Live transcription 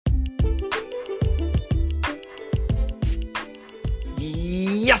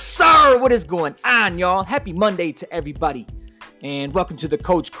Yes, sir. What is going on, y'all? Happy Monday to everybody. And welcome to the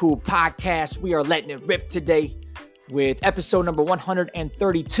Coach Cool Podcast. We are letting it rip today with episode number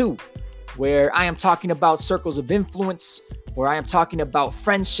 132, where I am talking about circles of influence, where I am talking about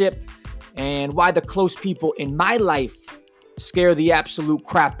friendship, and why the close people in my life scare the absolute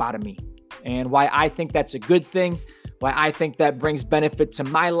crap out of me, and why I think that's a good thing, why I think that brings benefit to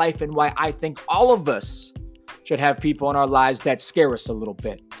my life, and why I think all of us should have people in our lives that scare us a little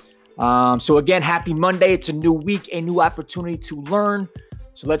bit. So again, happy Monday. It's a new week, a new opportunity to learn.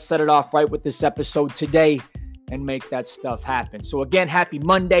 So let's set it off right with this episode today and make that stuff happen. So again, happy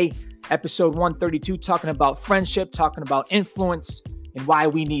Monday, episode 132, talking about friendship, talking about influence, and why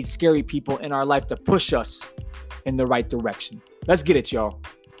we need scary people in our life to push us in the right direction. Let's get it, y'all.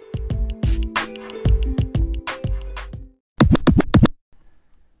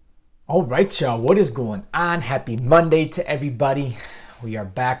 All right, y'all, what is going on? Happy Monday to everybody. We are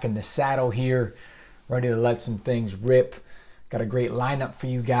back in the saddle here, ready to let some things rip. Got a great lineup for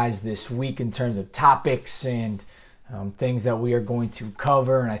you guys this week in terms of topics and things that we are going to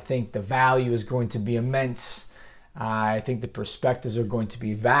cover, and I think the value is going to be immense. I think the perspectives are going to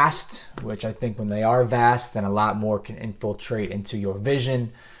be vast, which I think when they are vast, then a lot more can infiltrate into your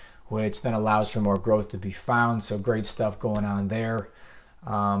vision, which then allows for more growth to be found. So great stuff going on there.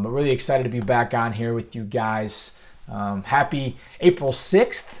 But really excited to be back on here with you guys. Happy April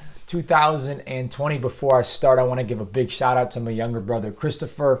 6th, 2020. Before I start, I want to give a big shout out to my younger brother,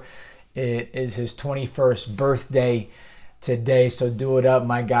 Christopher. It is his 21st birthday today, so do it up,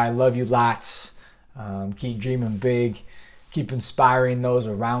 my guy. Love you lots. Keep dreaming big. Keep inspiring those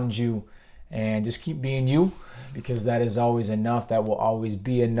around you, and just keep being you, because that is always enough. That will always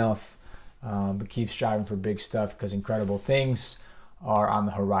be enough. But keep striving for big stuff, because incredible things are on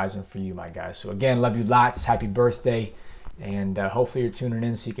the horizon for you, my guys. So again, love you lots. Happy birthday. And hopefully you're tuning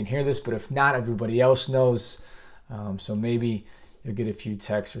in so you can hear this. But if not, everybody else knows. So maybe you'll get a few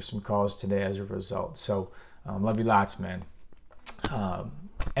texts or some calls today as a result. So love you lots, man.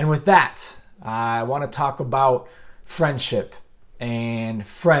 And with that, I want to talk about friendship and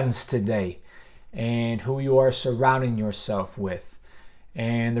friends today, and who you are surrounding yourself with.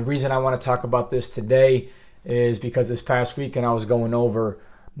 And the reason I want to talk about this today is because this past weekend I was going over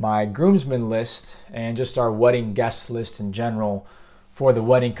my groomsmen list and just our wedding guest list in general for the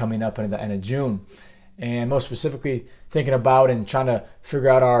wedding coming up at the end of June. And most specifically thinking about and trying to figure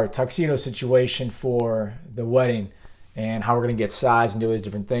out our tuxedo situation for the wedding and how we're going to get size and do these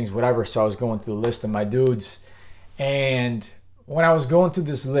different things, whatever. So I was going through the list of my dudes. And when I was going through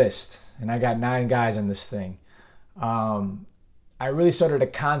this list, and I got 9 guys in this thing, I really started to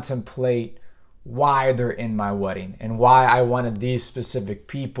contemplate why they're in my wedding and why I wanted these specific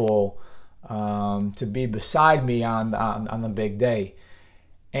people to be beside me on the big day.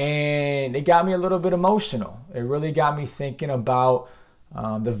 And it got me a little bit emotional. It really got me thinking about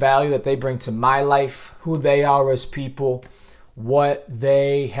the value that they bring to my life, who they are as people, what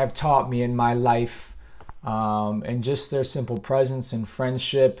they have taught me in my life, and just their simple presence and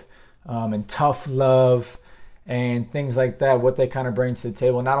friendship and tough love and things like that, what they kind of bring to the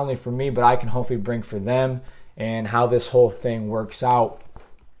table, not only for me, but I can hopefully bring for them, and how this whole thing works out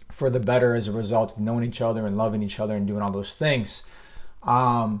for the better as a result of knowing each other and loving each other and doing all those things.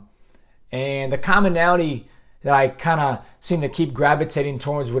 And the commonality that I kind of seemed to keep gravitating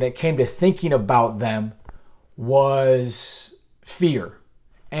towards when it came to thinking about them was fear.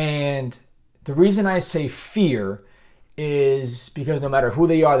 And the reason I say fear is because no matter who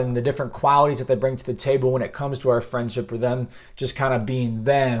they are, then the different qualities that they bring to the table when it comes to our friendship, or them just kind of being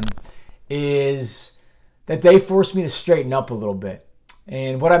them, is that they force me to straighten up a little bit.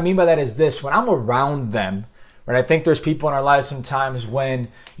 And what I mean by that is this: when I'm around them, right, I think there's people in our lives sometimes when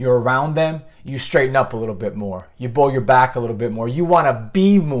you're around them, you straighten up a little bit more. You bow your back a little bit more. You want to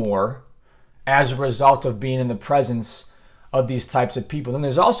be more as a result of being in the presence of these types of people. Then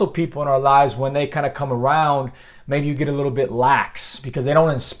there's also people in our lives when they kind of come around, maybe you get a little bit lax because they don't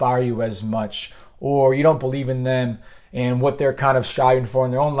inspire you as much, or you don't believe in them and what they're kind of striving for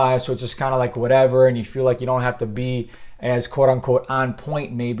in their own lives. So it's just kind of like whatever, and you feel like you don't have to be as quote unquote on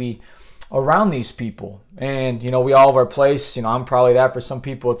point maybe around these people. And we all have our place. I'm probably that for some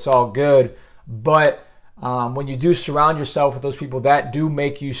people. It's all good. But when you do surround yourself with those people that do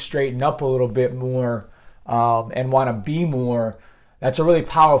make you straighten up a little bit more and want to be more, that's a really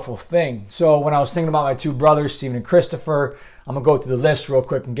powerful thing. So when I was thinking about my 2 brothers, Stephen and Christopher, I'm going to go through the list real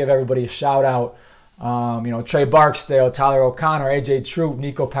quick and give everybody a shout out. Trey Barksdale, Tyler O'Connor, AJ Troop,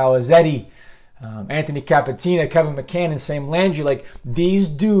 Nico Palizzetti, Anthony Capatina, Kevin McCann, and Sam Landry. Like, these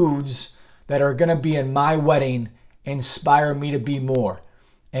dudes that are going to be in my wedding inspire me to be more.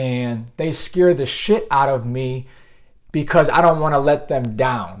 and they scare the shit out of me because I don't want to let them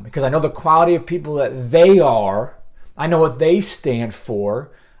down, because I know the quality of people that they are. I know what they stand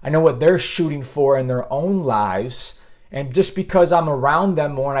for. I know what they're shooting for in their own lives. And just because I'm around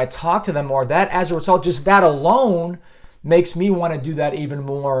them more and I talk to them more, that as a result, just that alone makes me want to do that even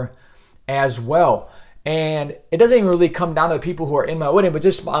more as well. And it doesn't even really come down to the people who are in my wedding, but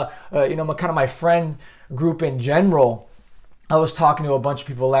just kind of my friend group in general. I was talking to a bunch of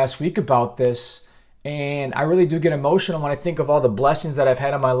people last week about this, and I really do get emotional when I think of all the blessings that I've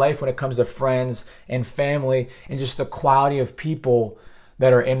had in my life when it comes to friends and family and just the quality of people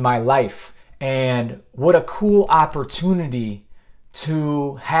that are in my life. And what a cool opportunity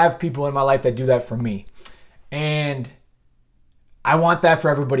to have people in my life that do that for me. And I want that for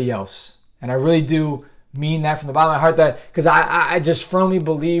everybody else. And I really do mean that from the bottom of my heart, that because I just firmly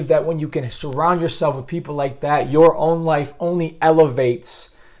believe that when you can surround yourself with people like that, your own life only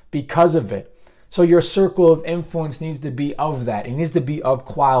elevates because of it. So your circle of influence needs to be of that. It needs to be of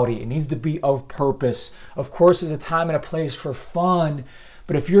quality. It needs to be of purpose. Of course, there's a time and a place for fun,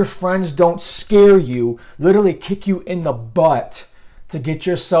 but if your friends don't scare you, literally kick you in the butt to get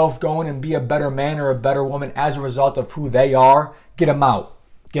yourself going and be a better man or a better woman as a result of who they are, get them out.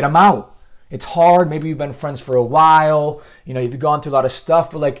 Get them out. It's hard. Maybe you've been friends for a while. You've gone through a lot of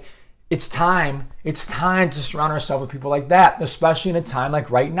stuff, but it's time. It's time to surround ourselves with people like that, especially in a time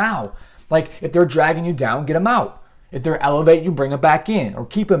like right now. Like if they're dragging you down, get them out. If they're elevating you, bring them back in or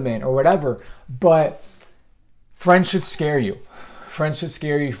keep them in or whatever. But friends should scare you. Friends should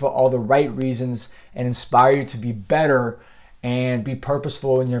scare you for all the right reasons and inspire you to be better and be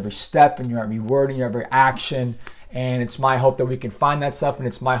purposeful in your every step, in your every word, in your every action. And it's my hope that we can find that stuff, and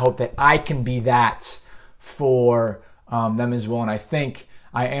it's my hope that I can be that for them as well. And I think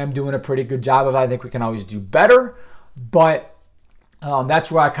I am doing a pretty good job of it. I think we can always do better, but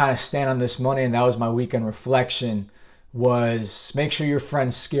that's where I kind of stand on this Monday, and that was my weekend reflection, was make sure your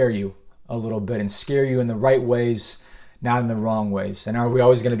friends scare you a little bit and scare you in the right ways, not in the wrong ways. And are we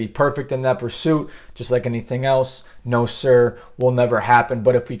always going to be perfect in that pursuit? Just like anything else? No, sir, will never happen.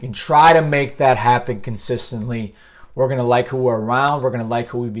 But if we can try to make that happen consistently, we're going to like who we're around. We're going to like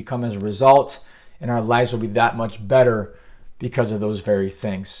who we become as a result. And our lives will be that much better because of those very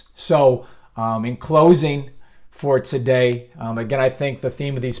things. So in closing for today, again, I think the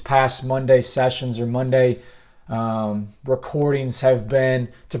theme of these past Monday sessions or Monday recordings have been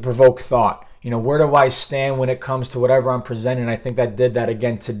to provoke thought. Where do I stand when it comes to whatever I'm presenting? I think that did that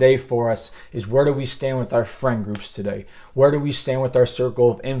again today for us, is where do we stand with our friend groups today? Where do we stand with our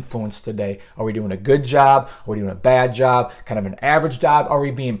circle of influence today? Are we doing a good job? Are we doing a bad job? Kind of an average job? Are we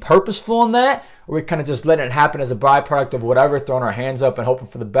being purposeful in that? Or are we kind of just letting it happen as a byproduct of whatever, throwing our hands up and hoping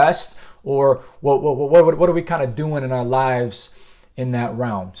for the best? Or what are we kind of doing in our lives in that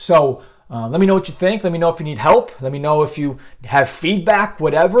realm? So let me know what you think. Let me know if you need help. Let me know if you have feedback,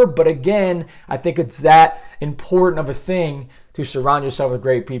 whatever. But again, I think it's that important of a thing to surround yourself with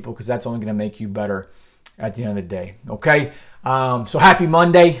great people, because that's only going to make you better at the end of the day. Okay? So happy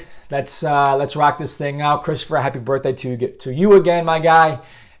Monday. Let's rock this thing out. Christopher, happy birthday to you again, my guy.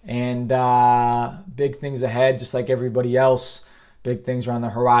 And big things ahead, just like everybody else. Big things are on the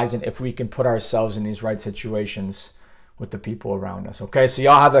horizon if we can put ourselves in these right situations with the people around us. Okay, so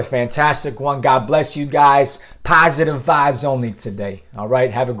y'all have a fantastic one. God bless you guys. Positive vibes only today. All right,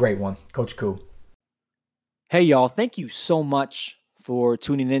 have a great one. Coach Koo. Hey, y'all. Thank you so much for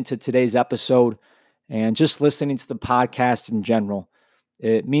tuning into today's episode and just listening to the podcast in general.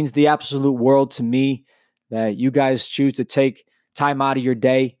 It means the absolute world to me that you guys choose to take time out of your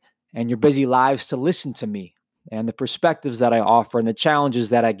day and your busy lives to listen to me and the perspectives that I offer and the challenges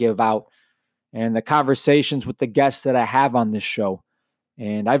that I give out and the conversations with the guests that I have on this show.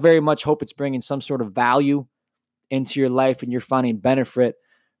 And I very much hope it's bringing some sort of value into your life and you're finding benefit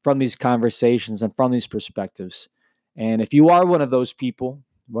from these conversations and from these perspectives. And if you are one of those people,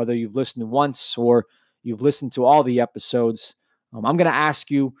 whether you've listened once or you've listened to all the episodes, I'm going to ask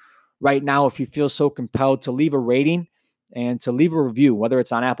you right now, if you feel so compelled, to leave a rating and to leave a review, whether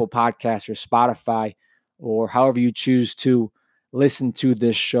it's on Apple Podcasts or Spotify or however you choose to listen to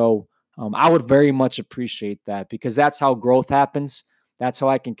this show. I would very much appreciate that, because that's how growth happens. That's how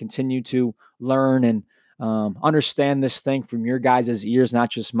I can continue to learn and understand this thing from your guys' ears,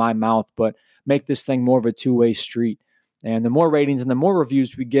 not just my mouth, but make this thing more of a two-way street. And the more ratings and the more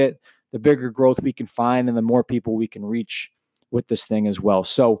reviews we get, the bigger growth we can find and the more people we can reach with this thing as well.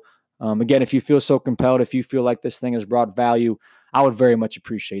 So again, if you feel so compelled, if you feel like this thing has brought value, I would very much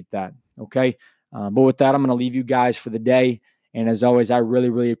appreciate that. Okay. But with that, I'm going to leave you guys for the day. And as always, I really,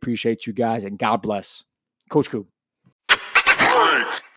 really appreciate you guys, and God bless. Coach Koo.